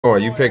Oh,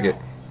 you pick it.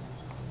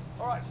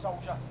 Alright,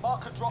 soldier.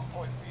 Mark a drop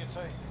point for your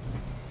team.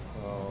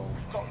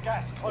 We've got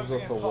gas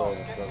closing in fast.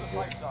 Get to the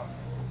safe zone.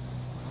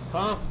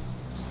 Huh?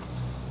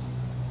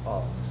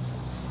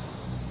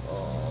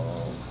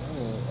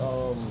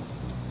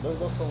 Let's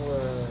go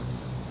somewhere.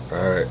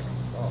 Alright.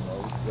 I don't know.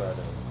 We got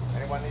it.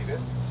 Anyone need it?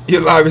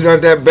 Your life is not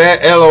that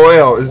bad.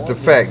 LOL is the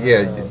fact.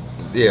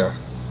 Yeah.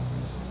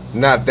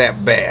 Not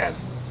that bad.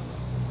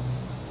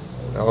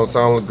 That don't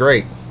sound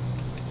great.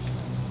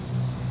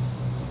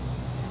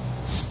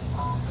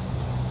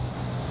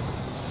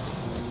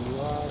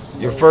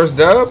 Your first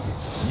dub?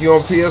 You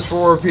on PS4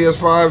 or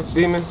PS5,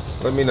 Beeman?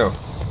 Let me know.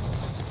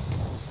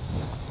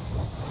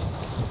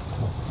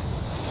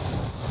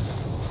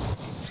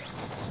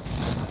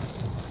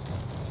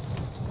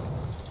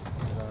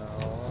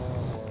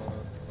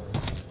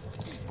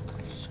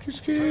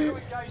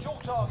 Engage all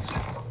targets.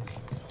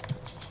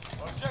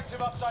 Objective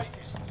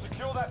updated.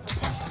 Secure that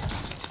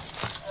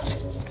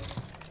position.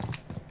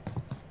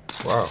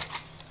 Wow.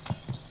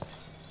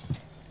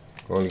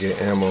 Going to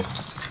get ammo.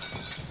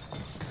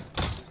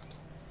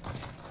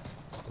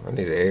 I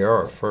need an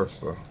AR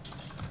first, though.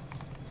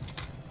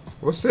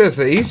 What's this?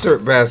 An Easter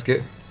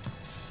basket?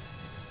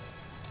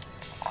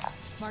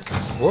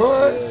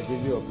 What? Yeah,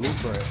 give you a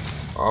blueprint.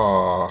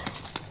 Aw. I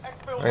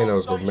didn't know it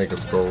was going to make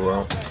us go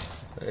around.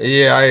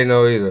 Yeah, I didn't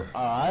know either.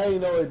 I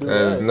didn't know it do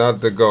that. Is not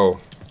the goal.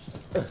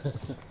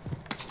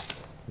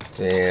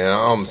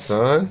 Damn,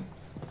 son.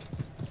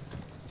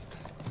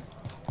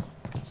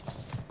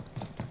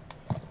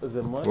 Is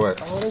it money?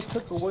 What? Oh, they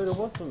took away the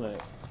what's the name?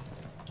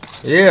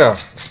 Yeah.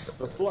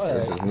 The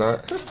flag. This is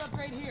not.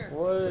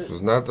 What? This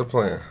was not the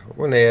plan.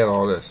 When they had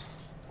all this.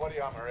 What do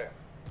you armor in?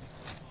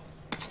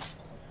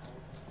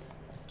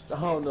 I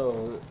don't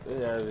know.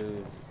 Yeah,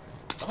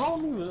 I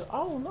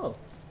don't know.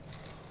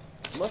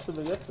 Must have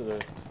been yesterday.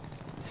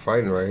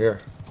 Fighting right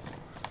here.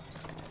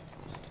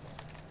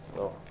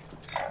 Oh.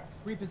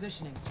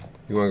 Repositioning.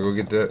 You want to go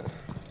get that?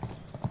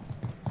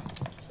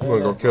 You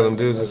want to go kill them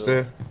dudes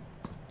instead?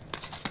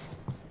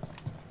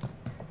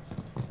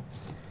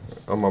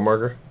 On my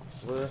marker.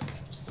 Where?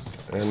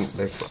 And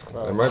they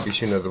might be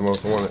shooting at the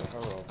most wanted.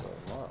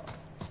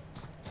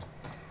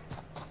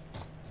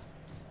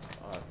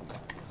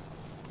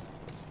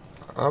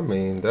 I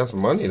mean, that's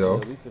money though.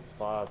 At least it's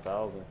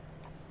 5,000.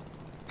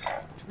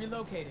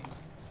 Relocating.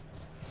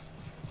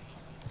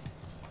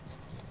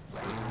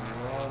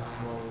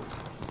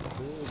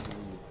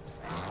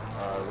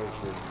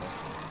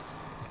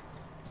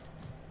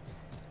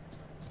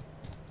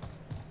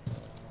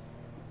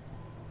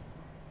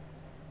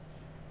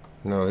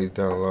 No, he's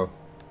down low.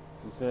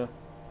 You see him?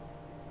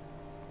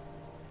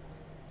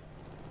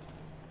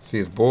 See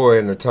his boy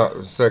in the top,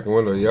 the second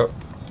window. Yep.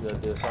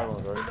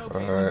 Right?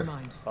 All right.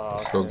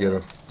 Let's go get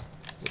him.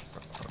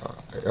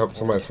 Yep,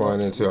 somebody's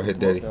flying in too. I'll hit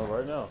Daddy.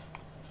 Right now.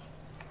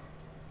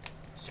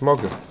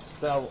 Smoking.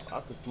 I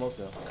could smoke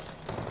him.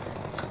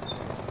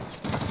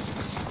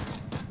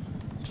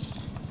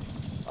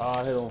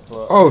 I hit him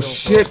for. Oh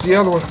shit! The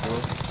other one.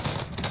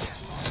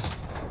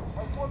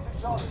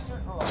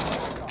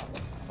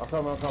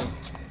 I'm coming.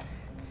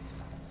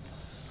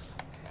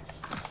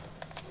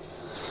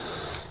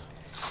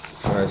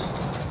 Nice.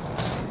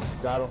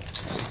 Got him.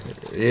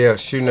 Yeah,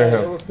 shooting at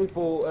him. There was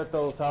people at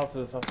those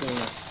houses. I seen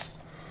them.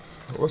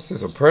 What's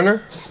this? A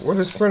printer? What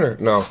is printer?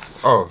 No.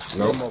 Oh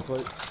no.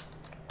 Nope.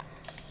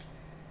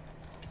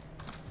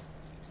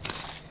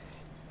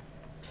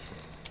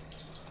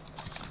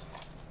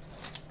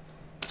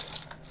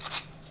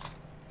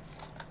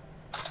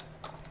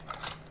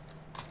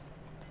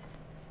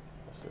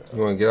 You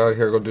want to get out of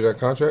here and go do that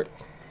contract?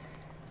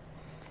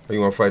 Or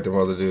you want to fight them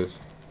other dudes?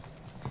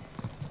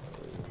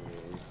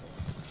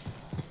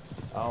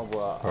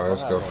 Alright,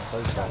 let's go.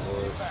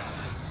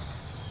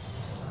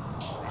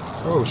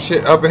 Oh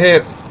shit, up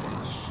ahead.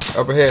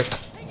 Up ahead.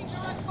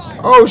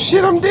 Oh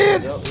shit, I'm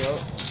dead. Yep.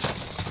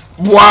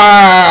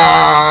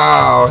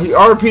 Wow, he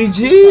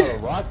RPG'd?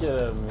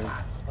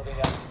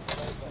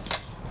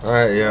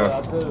 Alright,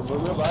 yeah.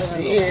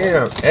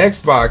 Damn,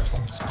 Xbox.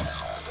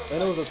 And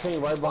there was a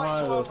team right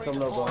behind us,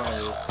 coming up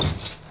behind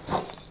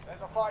us.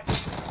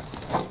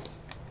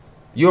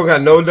 You don't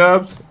got no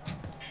dubs?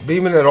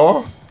 Beaming at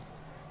all?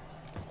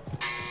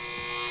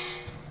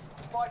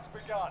 The fight's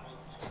begun.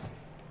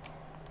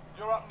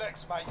 You're up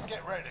next, mate.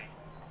 Get ready.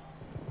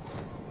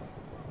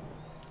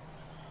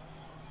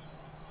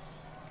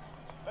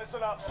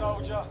 Listen up,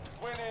 soldier.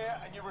 Win here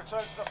and you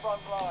return to the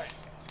front line.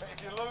 But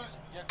if you lose,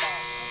 you're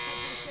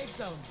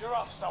done. You're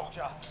up,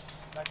 soldier.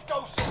 Now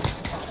go,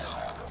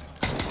 soldier.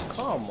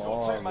 Come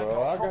on,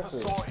 bro. I got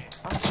this.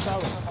 I'm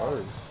shouting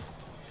first.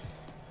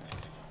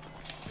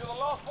 You're the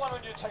last one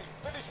on your team.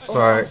 Finish the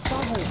Sorry. Go back to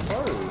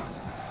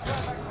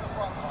the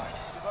front line.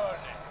 You've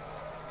earned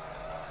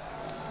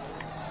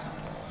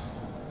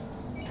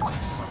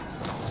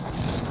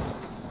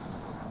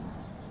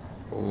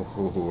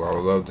it. Ooh, I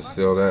would love to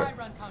steal that.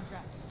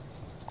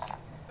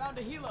 Found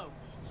a helo.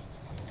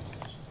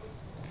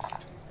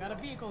 Got a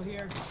vehicle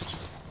here.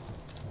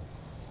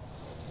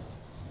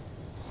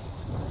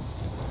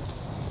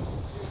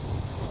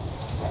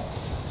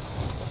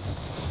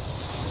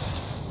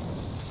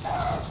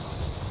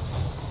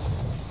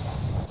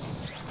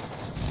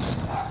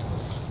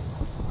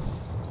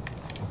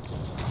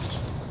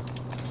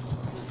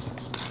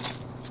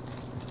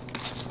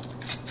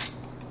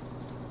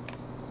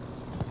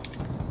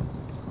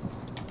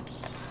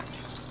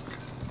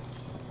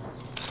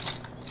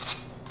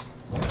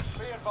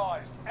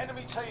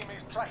 Enemy team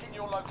is tracking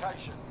your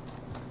location.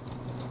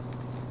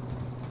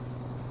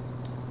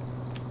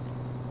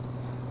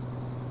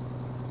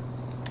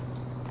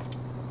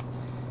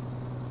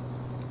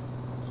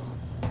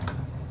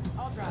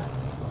 I'll drive.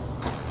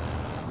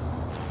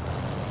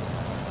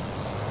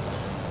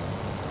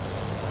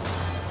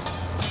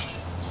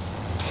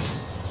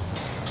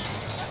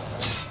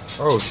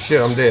 Oh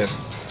shit, I'm dead.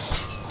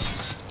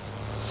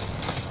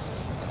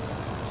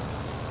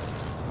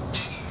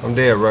 I'm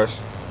dead, Rush.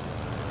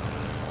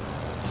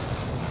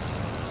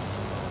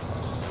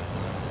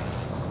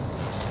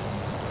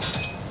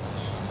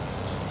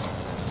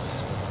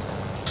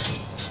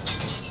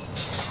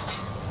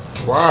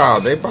 Wow,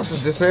 they about to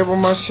disable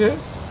my shit?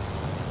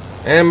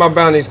 And my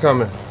bounty's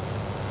coming.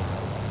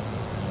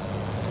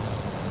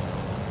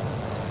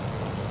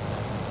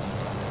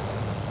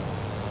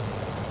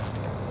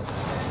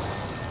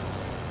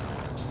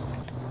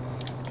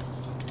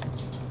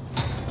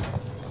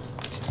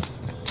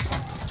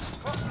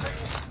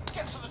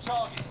 Get to the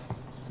target.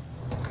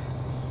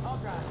 I'll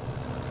drive.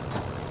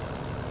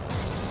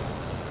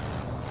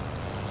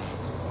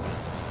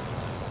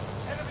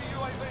 Enemy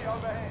UAV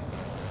overhead.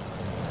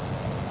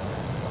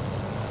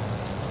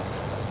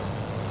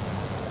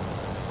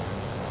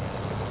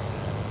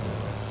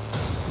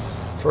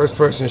 First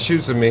person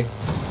shoots at me,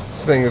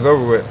 this thing is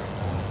over with.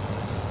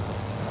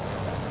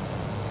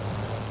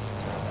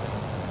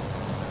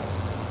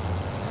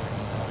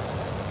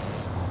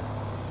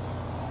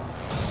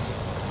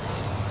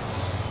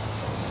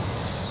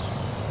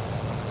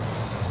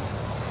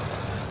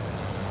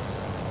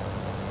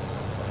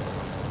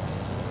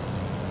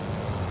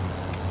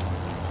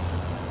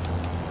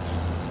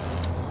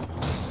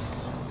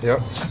 Yep.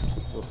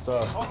 What's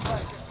up?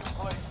 Contract is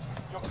complete.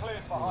 You're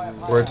cleared for higher pay.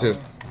 Where to?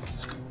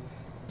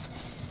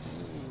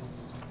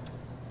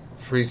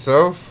 Free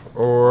self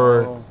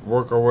or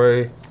work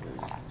away?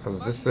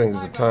 Because this thing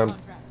is a time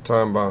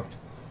bomb.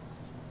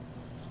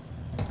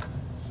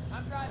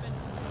 I'm driving.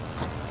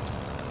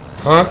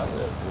 Huh?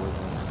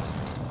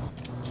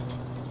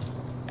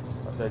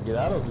 I said get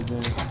out of it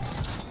then.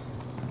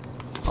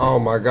 Oh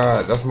my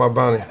god, that's my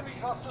bounty. Enemy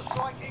cluster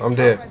strike. I'm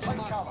dead. Take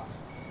cover.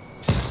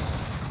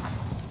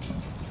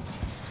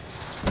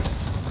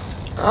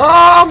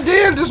 Oh, I'm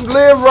dead. Just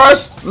live,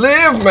 Rush.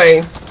 Live,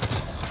 man.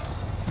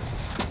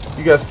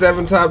 You got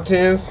 7 top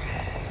 10s.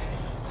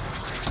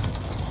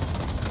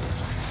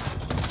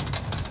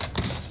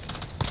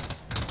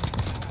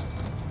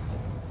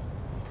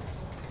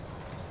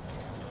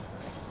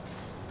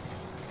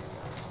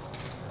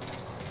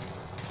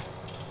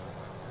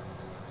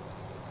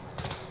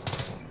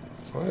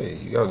 Hey,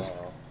 you got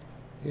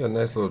a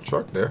nice little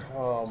truck there.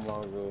 Oh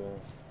my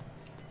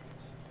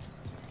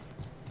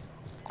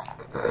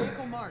god.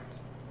 Vehicle marked.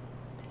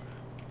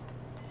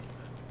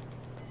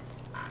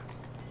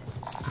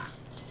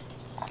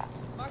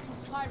 Marking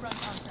supply run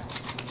contract.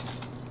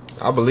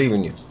 I believe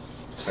in you.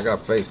 I got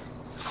faith.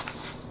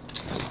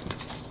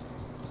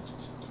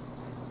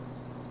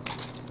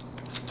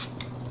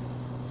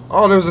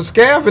 Oh, there's a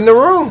scav in the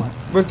room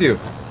with you.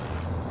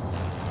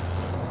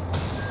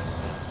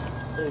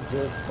 It's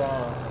just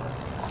fine.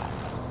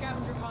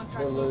 Scavenger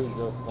contract It looks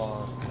located. just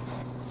fine.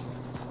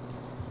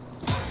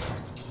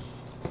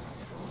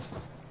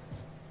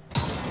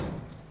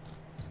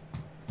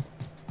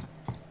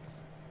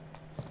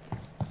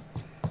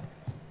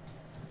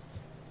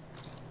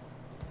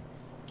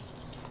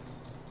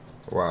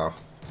 Wow.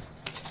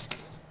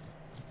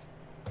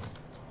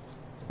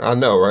 I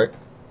know, right?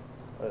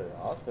 Hey,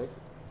 I'll take it.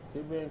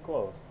 Keep being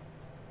close.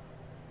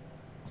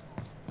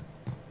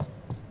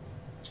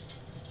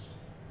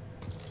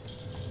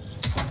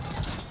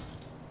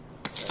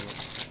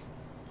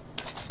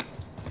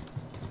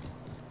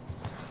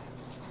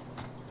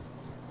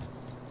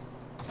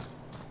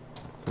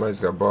 Somebody's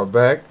got brought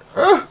back.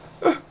 Wow.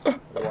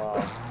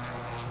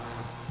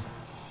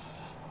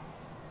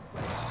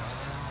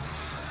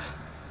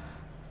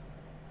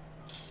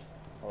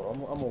 Oh, I'm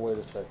gonna wait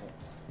a second.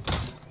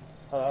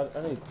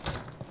 I need to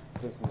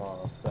fix my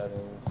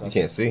settings. You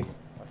can't see. I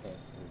can't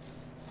see.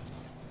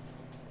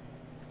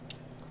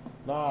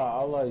 Nah,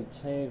 I like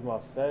change my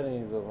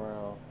settings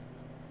around.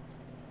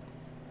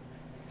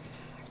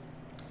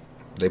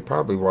 They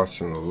probably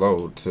watching the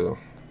load too.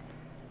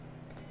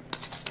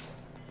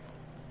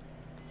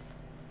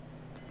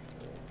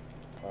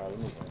 Alright, let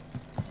me go.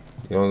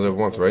 You only live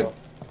once, right?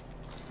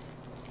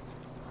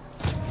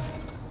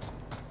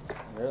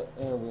 Yep,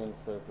 and we in the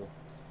circle.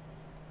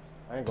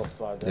 I ain't gonna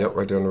slide down. Yep,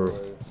 right there on the roof.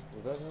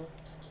 Is that him?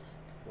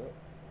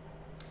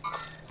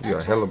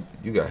 Yep.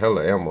 You got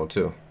hella ammo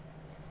too.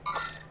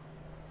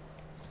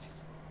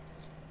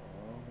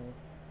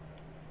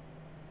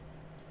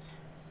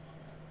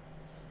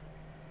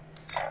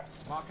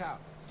 Mark out.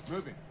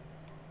 Moving.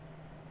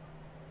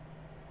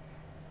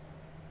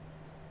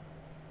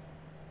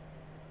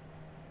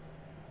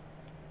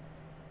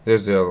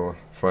 There's the other one.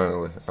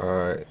 Finally.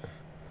 All right.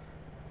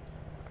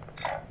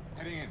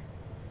 Heading in.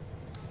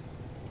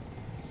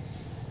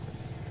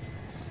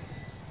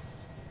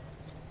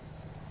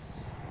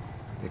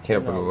 They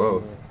camping the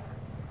load.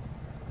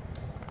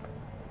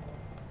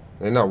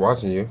 They're not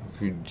watching you.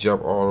 If you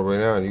jump all the way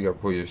down, you got to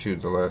pull your chute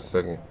at the last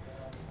second.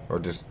 Or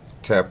just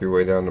tap your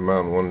way down the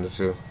mountain, one of the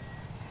two.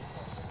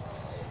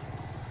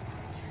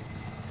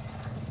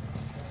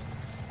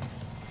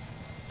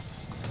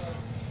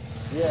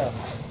 Yeah.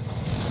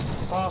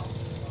 Huh?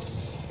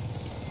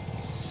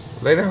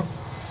 Lay down.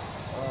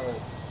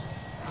 Alright.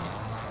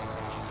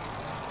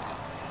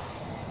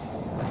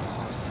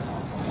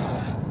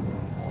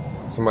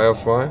 Somebody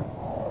else flying?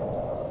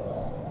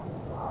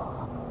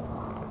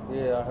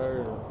 Yeah, I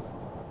heard it.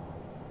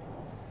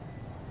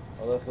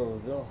 Oh, that's what it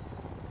was doing.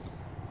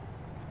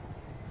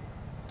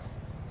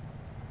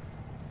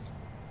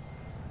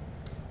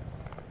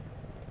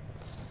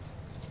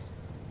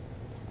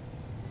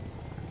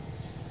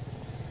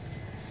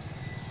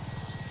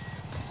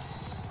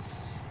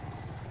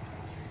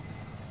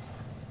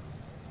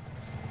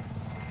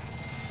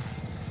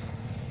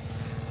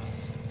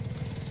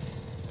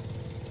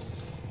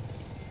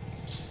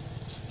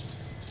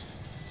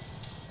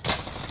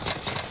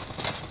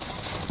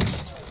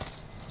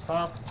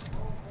 Huh?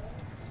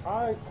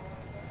 Alright.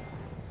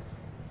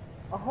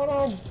 Hold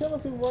on, I'm killing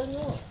people right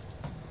now.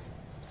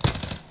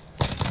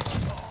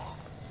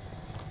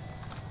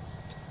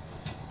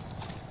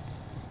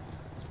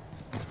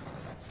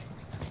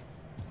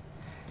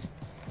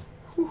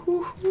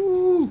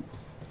 Woo-hoo-hoo.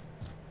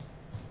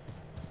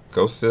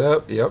 Go sit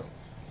up. Yep.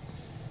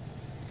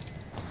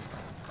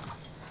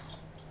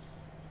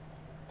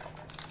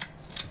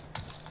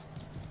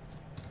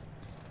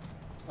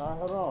 Alright,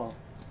 hold on.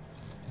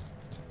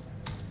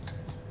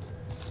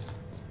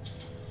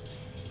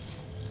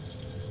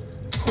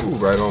 Ooh,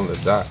 right on the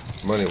dot,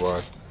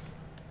 money-wise.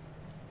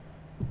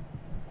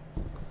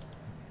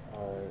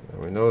 Alright.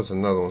 And we know there's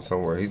another one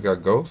somewhere. He's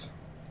got ghosts?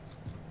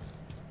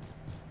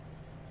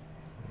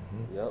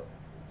 Yep.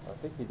 I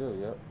think you do,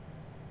 yep.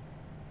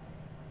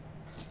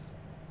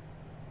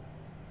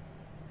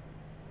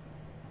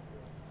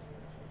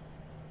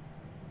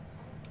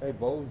 They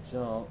both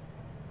jump.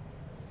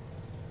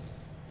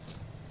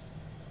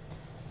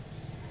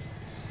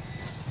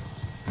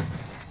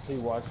 He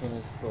watching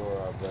his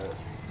store, I bet.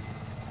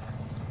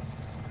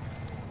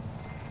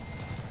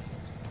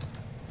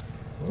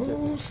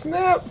 Oh,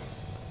 snap.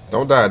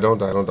 Don't die, don't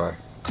die, don't die.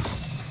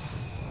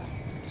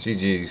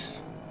 GG's.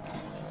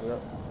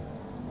 Yep.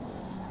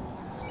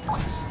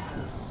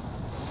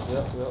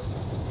 Yep, yep.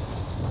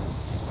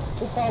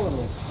 Who calling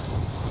me?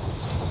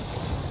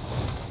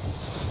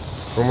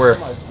 From where?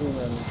 Somebody shooting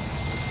at me.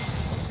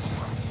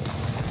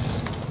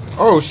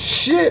 Oh,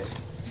 shit.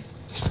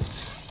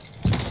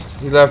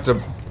 He left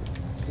a...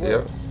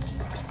 Yep.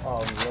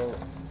 Oh, Lord.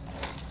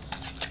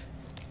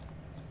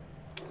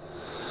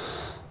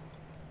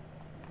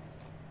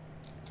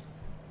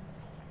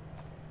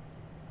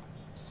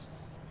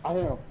 I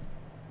hear him.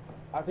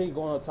 I think he's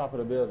going on top of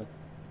the building.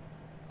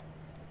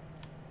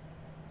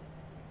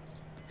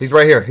 He's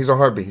right here. He's on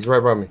heartbeat. He's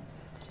right by me.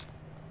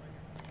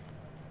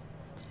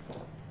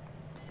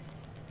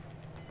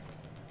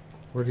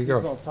 Where'd he He's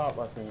go? on top,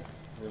 I think.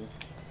 Really.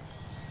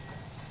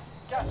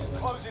 Gas is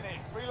closing in.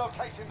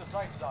 Relocating the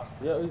safe zone.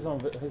 Yeah, he's on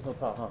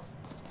top, huh?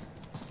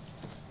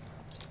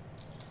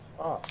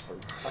 Ah,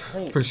 I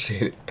can't.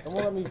 Appreciate it. Come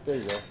on, let me. There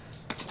you go.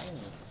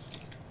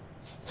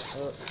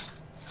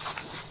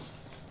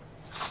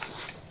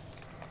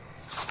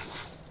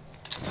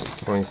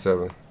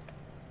 27.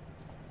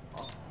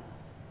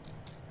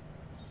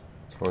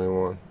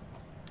 21.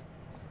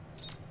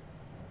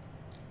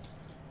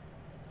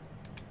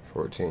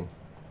 14.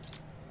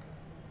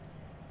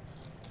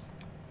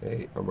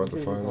 Hey, I'm about to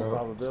He's find on top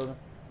out. of the building.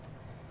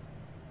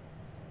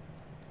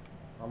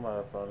 I might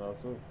have found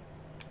out too.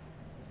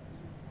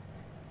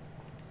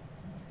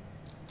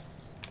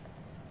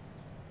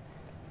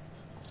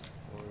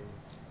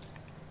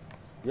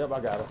 Yep, I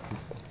got it.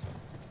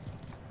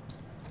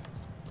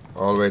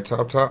 All the way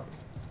top.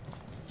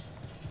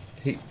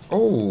 He,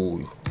 he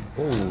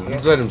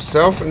let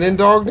himself and then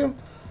dogged him?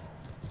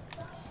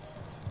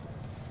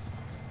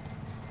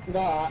 No,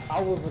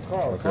 I was in the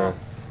car. Okay.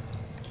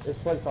 It's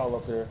place all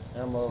up there.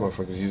 This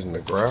motherfucker's using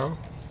the growl.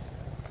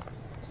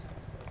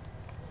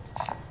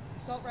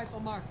 Assault rifle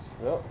marked.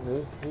 Yep,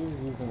 he's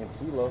using a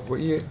kilo.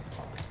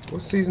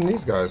 What season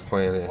these guys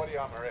playing in? Body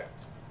armor here.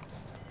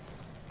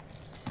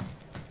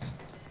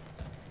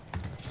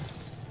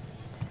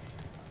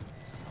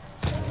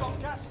 Got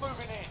gas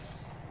moving in.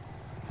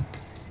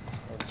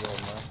 That's good,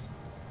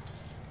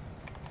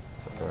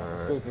 man.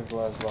 Alright. Took this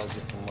last block, get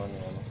some money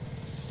on him.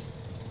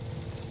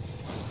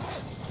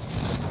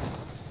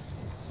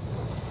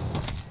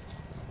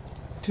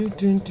 We're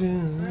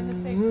in the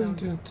safe zone.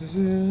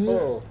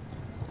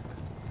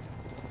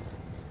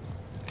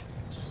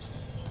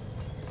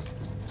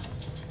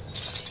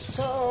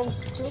 Oh.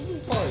 Let me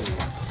tell you.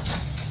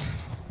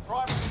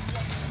 Primary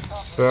objective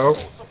covered. Self.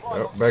 All supply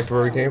Yep, back to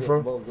where we came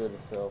from. Both good as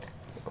self.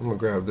 I'm gonna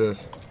grab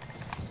this.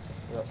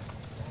 Yep.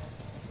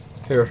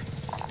 Here.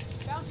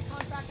 Bounty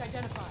contract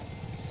identified.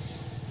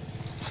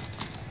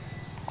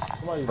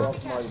 Somebody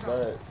dropped somebody's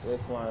back. They're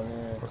flying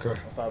in. Okay. On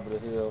top of the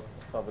hill.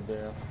 Top of the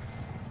dam.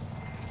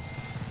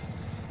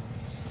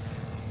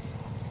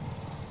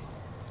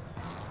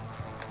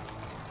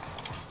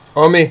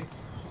 On me.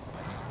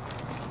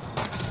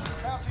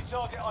 Bounty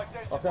target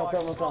identified. Okay.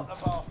 Spot the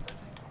bastard.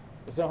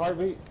 Is that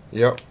heartbeat?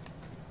 Yep.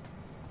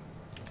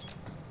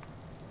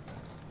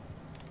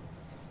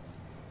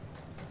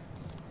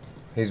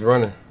 He's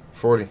running.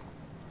 40.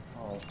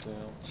 Oh, damn.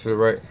 To the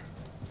right.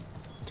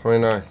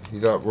 29.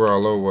 He's up where our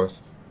low was.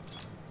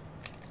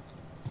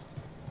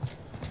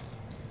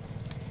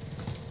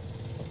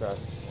 Okay.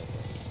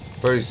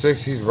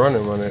 36. He's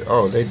running.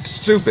 Oh, they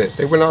stupid.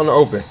 They went out in the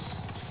open.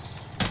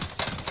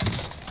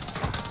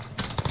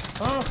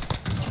 Huh?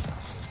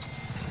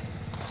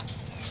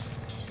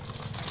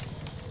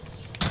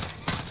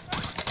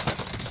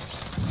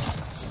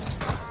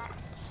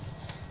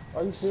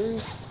 Are you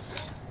serious?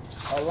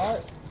 A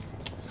lot?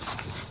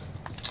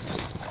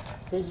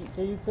 Can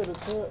you tell the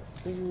tip?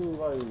 Can you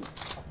like?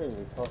 I can't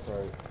even talk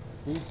right.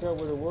 Can you tell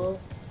what it was?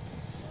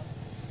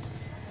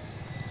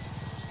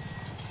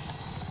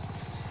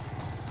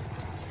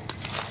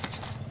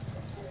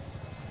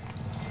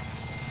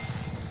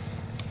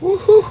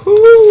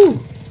 Woo-hoo-hoo!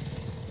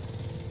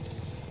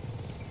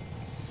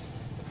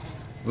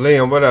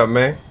 Liam, what up,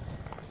 man?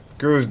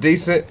 Crew's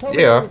decent? Tell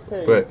me Yeah, this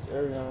case, but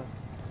Ariana.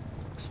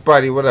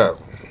 Spidey, what up?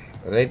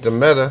 It ain't the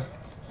meta.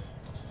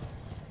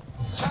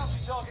 Bounty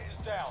target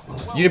is down.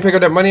 Well, You didn't pick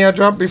up that money I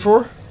dropped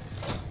before?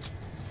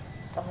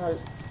 Alright.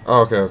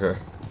 Oh, okay.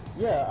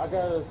 Yeah, I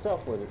got a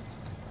stuff with it.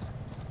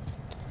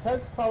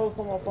 Text calls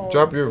from my phone.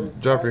 Drop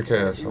your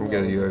cash. I'm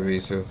getting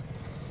UAV too.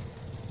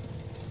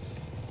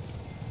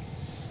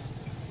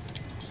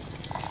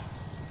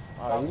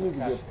 Alright, we need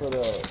to get put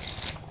up.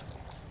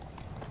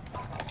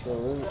 So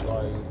this is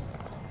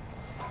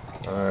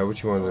like. Alright,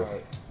 what you want to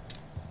do?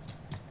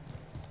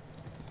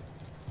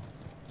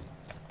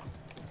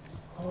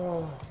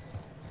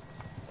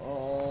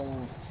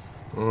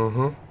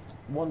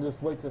 Want to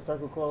just wait till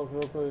circle close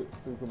real quick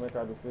so we can make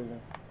our decision.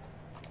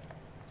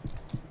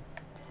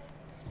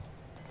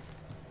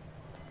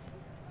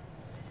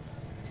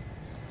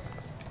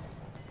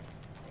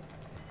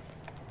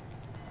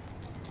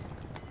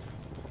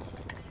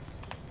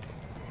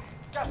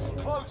 gas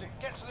is closing.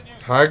 Get to the new.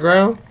 High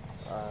ground?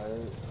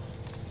 Alright.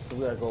 So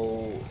we gotta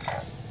go.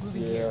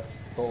 Moving Yeah, here.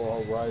 go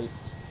all right.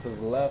 Cause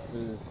the left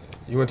is.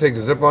 You want to take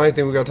the zip line?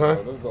 Think we got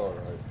time? Let's go all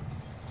right.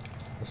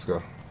 Let's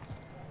go.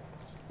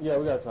 Yeah,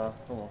 we got time.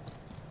 Come on.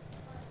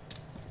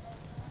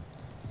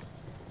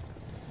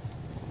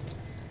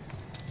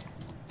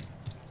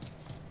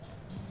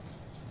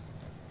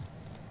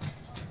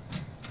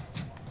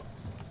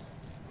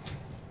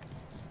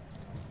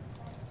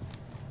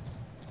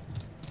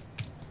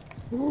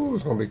 Ooh,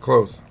 it's gonna be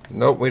close.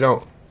 Nope, we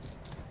don't.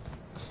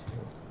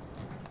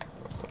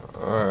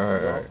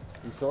 Alright.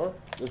 You sure?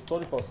 It's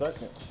 24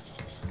 seconds.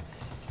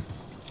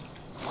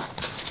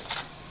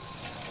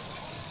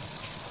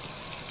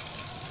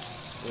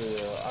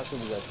 Yeah, I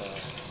think we got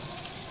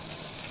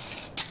time.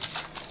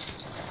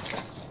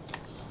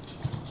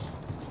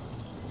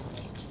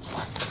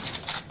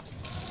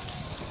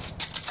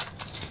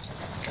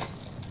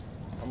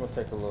 I'm gonna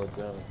take a little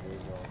damage here,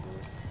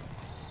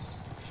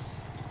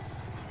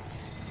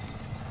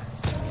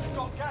 You've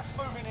got gas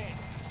moving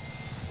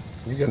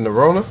in. You getting the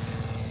Rona?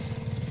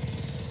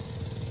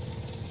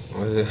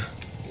 Yeah.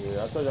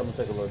 Yeah, I told you I'm gonna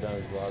take a little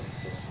damage, bro.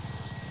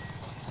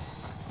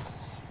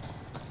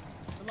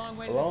 It's a long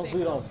way As to the long as safe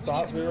we zone. don't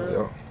stop need to move. here,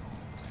 Yep.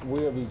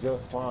 we'll be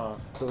just fine.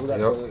 Cause we got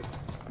the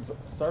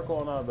circle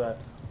on our back.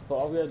 So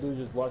all we gotta do is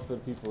just watch for the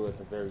people at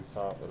the very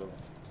top of the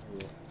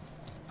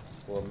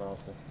for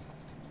mountain.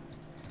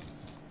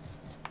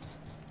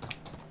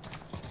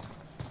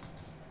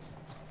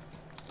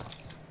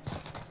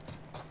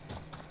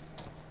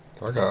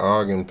 I got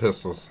AUG and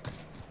pistols.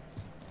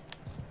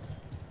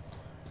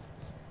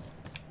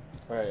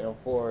 Alright,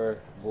 M4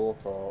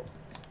 Bullfrog.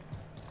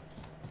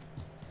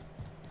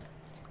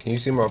 Can you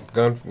see my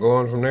gun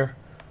going from there?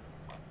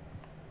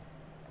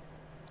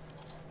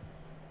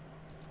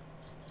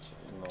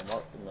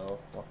 No,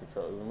 my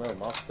control.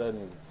 Remember, my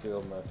settings is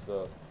still messed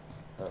up.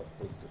 I gotta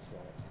fix this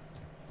one.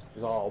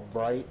 It's all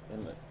bright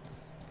in the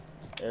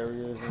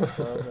areas and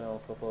stuff that I'm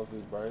supposed to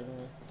be bright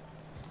in.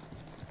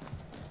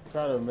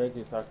 Trying to make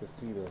it so I can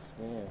see the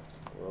skin,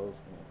 rose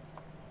skin.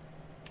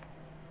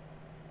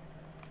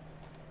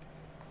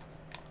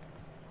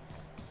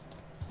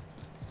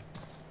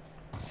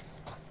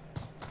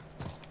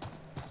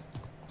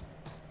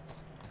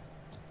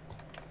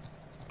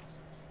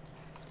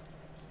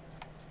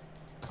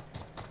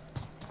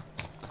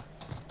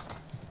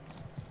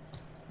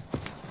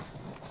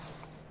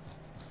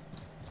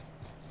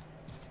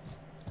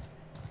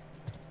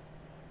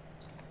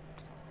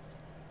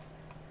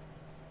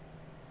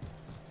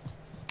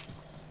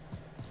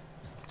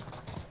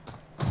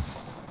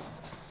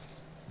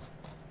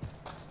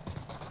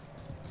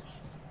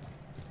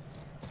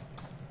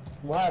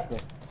 What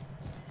happened?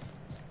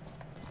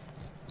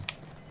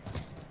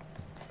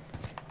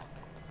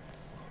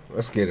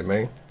 Let's get it,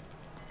 man.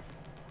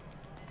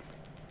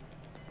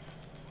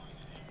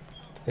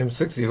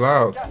 M60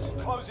 loud. Gas is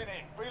closing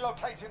in.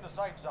 Relocating the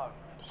safe zone.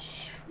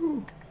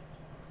 Shoo.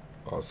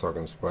 Oh, I was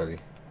talking to Spidey.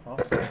 Huh?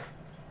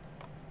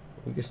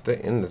 We can stay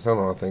in the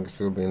tunnel, I think,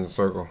 still be in the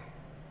circle.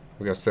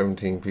 We got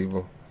 17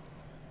 people.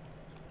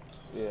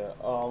 Yeah, yeah,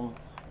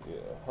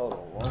 hold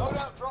on.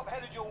 Loadout drop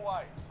headed your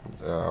way.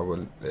 I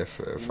would,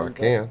 if I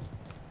can.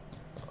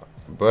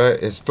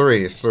 But it's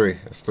three. It's three.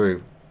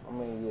 I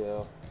mean,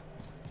 yeah.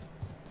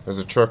 There's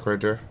a truck right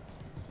there.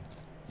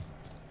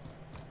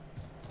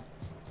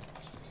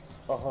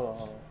 Oh,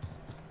 hold on.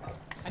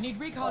 I need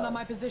recon on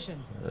my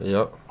position.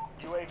 Yep.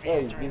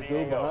 Hey, this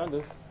dude behind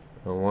us.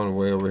 And one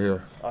way over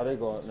here. Oh, they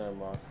going, never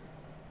mind.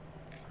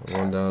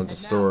 One down at the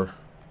store.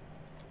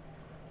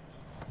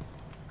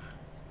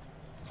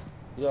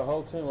 Yeah,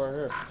 whole team right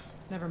here.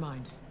 Never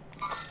mind.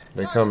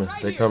 They coming.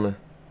 Right They here. coming.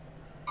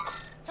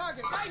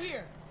 Target right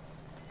here.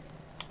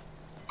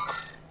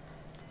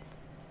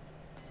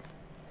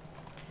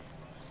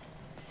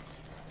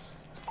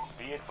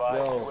 Be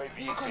advised, Yo. UAV is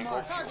Vehicle being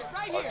marked. Target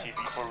right here. RTV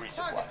for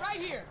Target resupply. right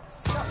here.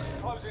 Just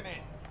closing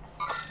in.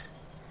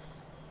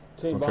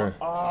 Team Okay. behind.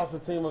 Ah, it's a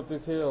team up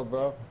this hill,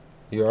 bro.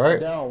 You alright?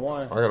 Down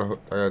one. I got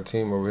a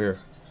team over here.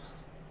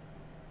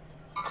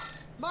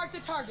 Mark the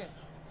target.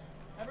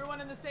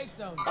 Everyone in the safe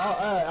zone. Oh,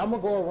 alright, I'm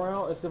gonna go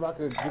around and see if I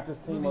could get this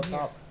team up Moving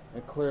top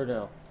and clear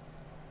them.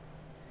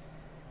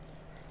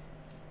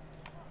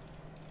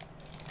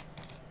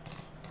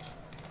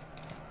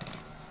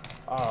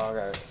 Oh,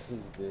 okay. He's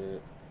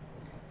dead.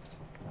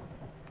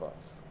 Fuck.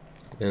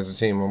 There's a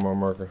team on my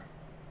marker.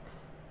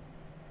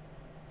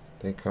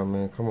 They come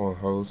in. Come on,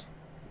 hoes.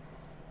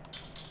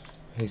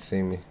 He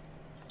see me.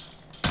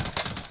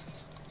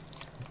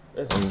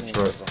 It's On a the team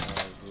truck.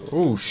 behind you.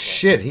 Oh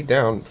shit, he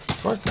down.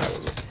 Fuck out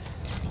of me.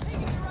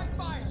 Taking direct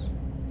fire.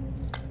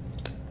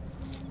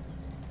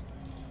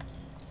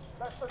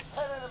 Less than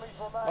 10 enemies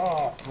remain.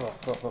 Oh,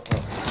 fuck.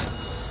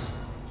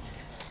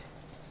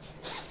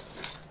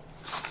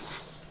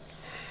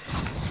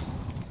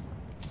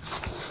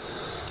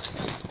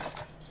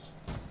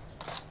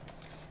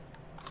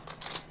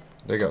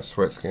 They got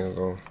sweat skins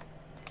on.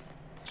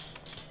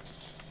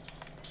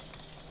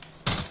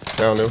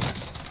 Down them.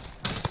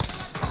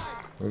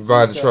 We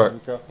by the truck. Be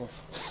careful.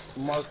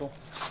 Marshall.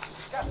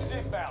 Gas is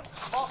inbound.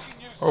 Marking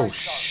new Oh safe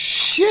zone.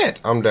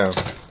 shit! I'm down.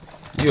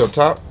 You up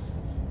top?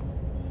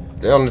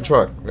 They on the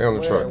truck. They on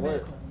the truck.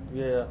 Where?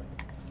 Yeah.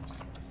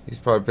 He's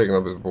probably picking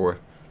up his boy.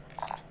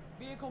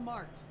 Vehicle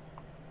marked.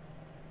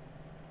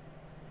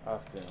 I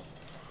see him.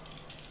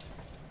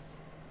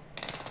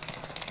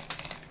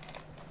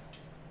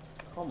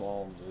 Come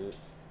on, bitch.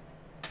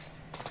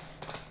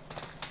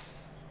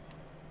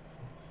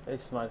 They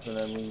sniping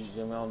at me,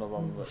 Jimmy. I don't know if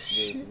I'm gonna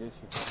get you.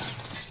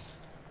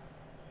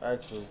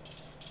 Actually,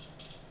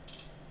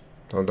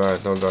 Don't die.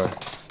 Don't die.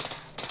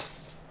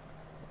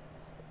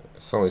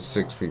 It's only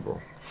 6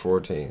 people. 4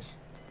 teams.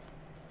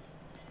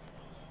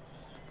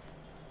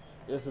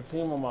 it's a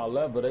team on my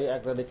left, but they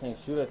act like they can't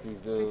shoot at these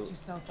Fix dudes.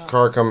 yourself up.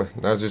 Car coming.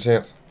 Now's your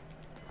chance.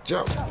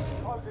 Jump. Gas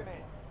is closing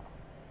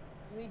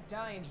in. You ain't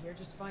dying here.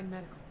 Just find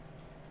medical.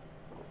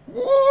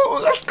 Woo!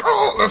 Let's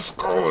go. Let's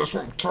go. That's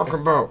what I'm talking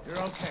about. You're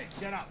okay.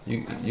 Get up.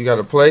 You got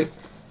a plate?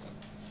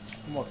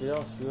 Come on, can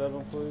y'all shoot at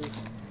them, please?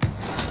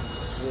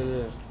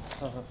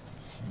 Yeah.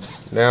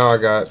 Now I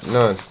got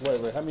none.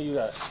 Wait, how many you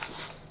got?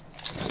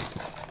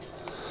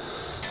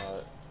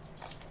 Alright.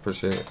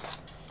 Appreciate it.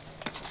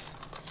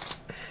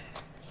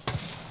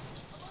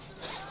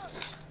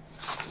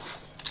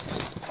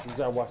 You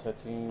gotta watch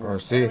that team.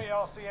 RC. Enemy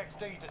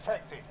RCXD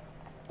detected.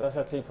 That's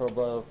that team from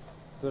above.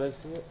 Do they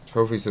see it?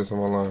 Trophy system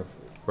online.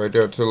 Right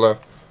there to the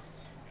left.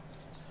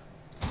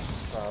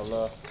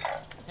 Left.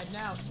 Heading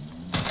out.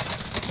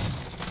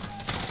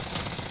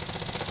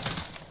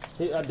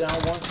 He down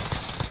one.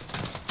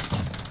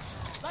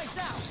 Lights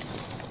out.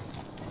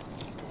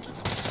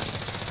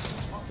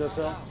 Just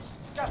him.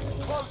 Gas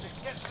is closing.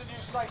 Get to the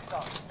new safe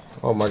zone.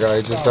 Oh my god,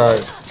 he just died.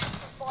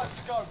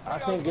 5 to go. I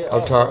can't get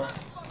Up top.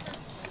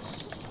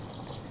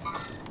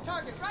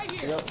 Target right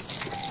here. Yep.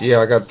 Yeah,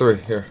 I got 3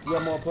 here. You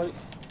got more plate?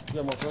 You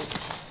got more plate?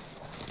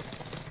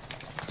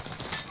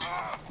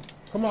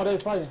 Come on, they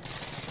fighting.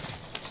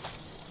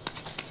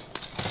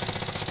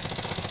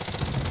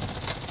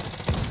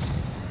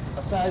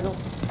 I tagged him.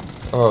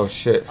 Oh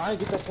shit. I ain't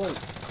get that plate.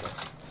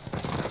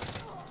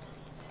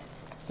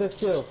 6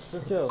 kills.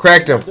 6 kills.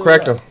 Cracked him. Do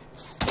Cracked that. him.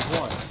 That's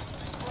one.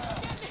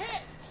 Getting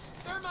hit.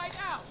 Thermite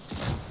out.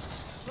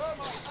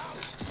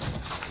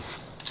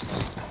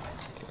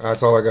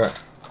 That's all I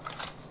got.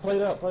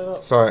 Plate up. Plate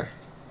up. Sorry.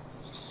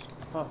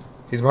 Huh.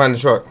 He's behind the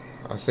truck.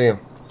 I see him.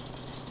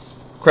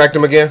 Cracked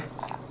him again.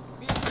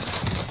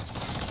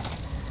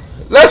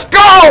 Let's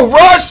go,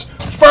 Rush!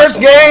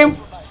 First game.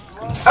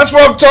 That's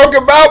what I'm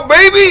talking about,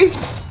 baby.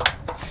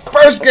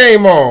 First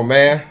game on,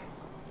 man.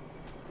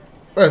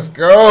 Let's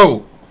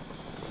go.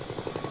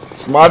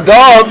 It's my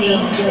dog.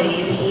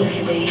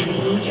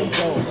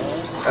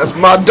 That's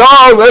my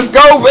dog. Let's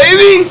go,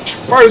 baby.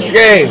 First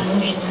game.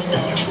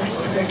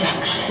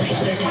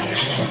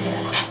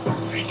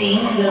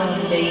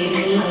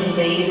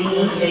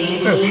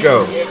 Let's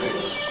go.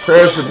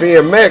 Prayers for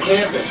BMX.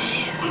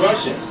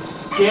 Russian,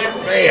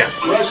 camping, Man.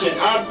 Russian,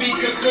 I be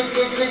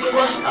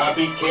Russian, I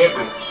be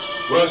camping,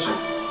 Russian,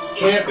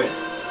 camping,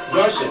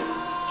 Russian,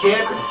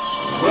 camping,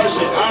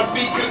 rushing. I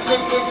be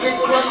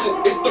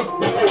crushing. It's the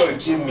boy,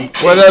 Jimmy.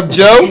 What up,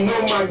 Joe? You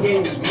know my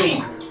game is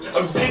mean.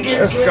 I'm big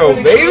as Let's go,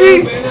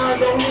 baby. And I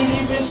don't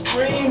even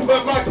scream,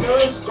 but my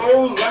guns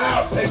go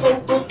loud. They go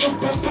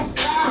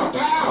pow,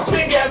 pow.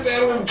 Big ass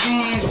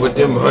LMGs With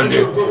them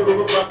 100.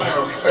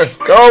 Let's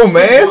go,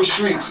 man.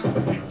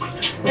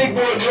 Big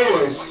boy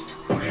noise.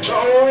 The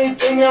only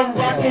thing I'm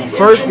rocking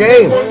First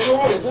game. Appreciate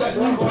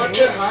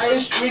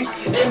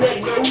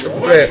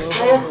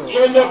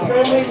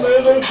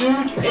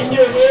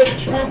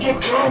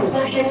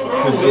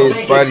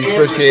Spidey,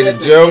 appreciate it,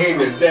 Joe.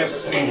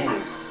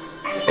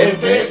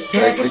 Advanced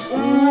tactics.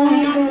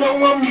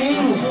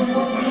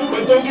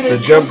 The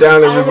jump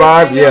down and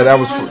revive, yeah, that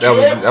was dope.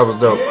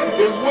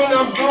 It's when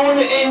I'm doing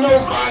it, ain't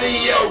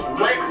nobody else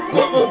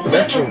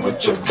messing with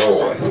your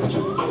boy.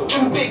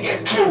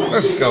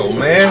 Let's go,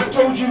 man. I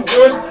told you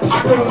once,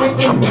 I can whip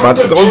them I'm about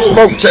to go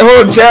smoke.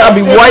 Hold on, Chad. I'll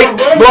be white,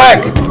 black.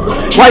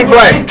 White,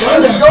 black.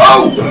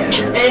 Go!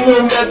 Ain't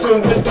no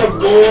messing with the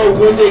boy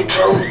when it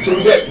comes to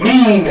that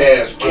mean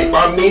ass kid.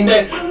 I mean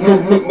that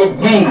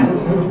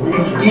mean.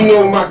 You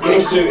know my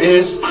gangster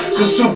is so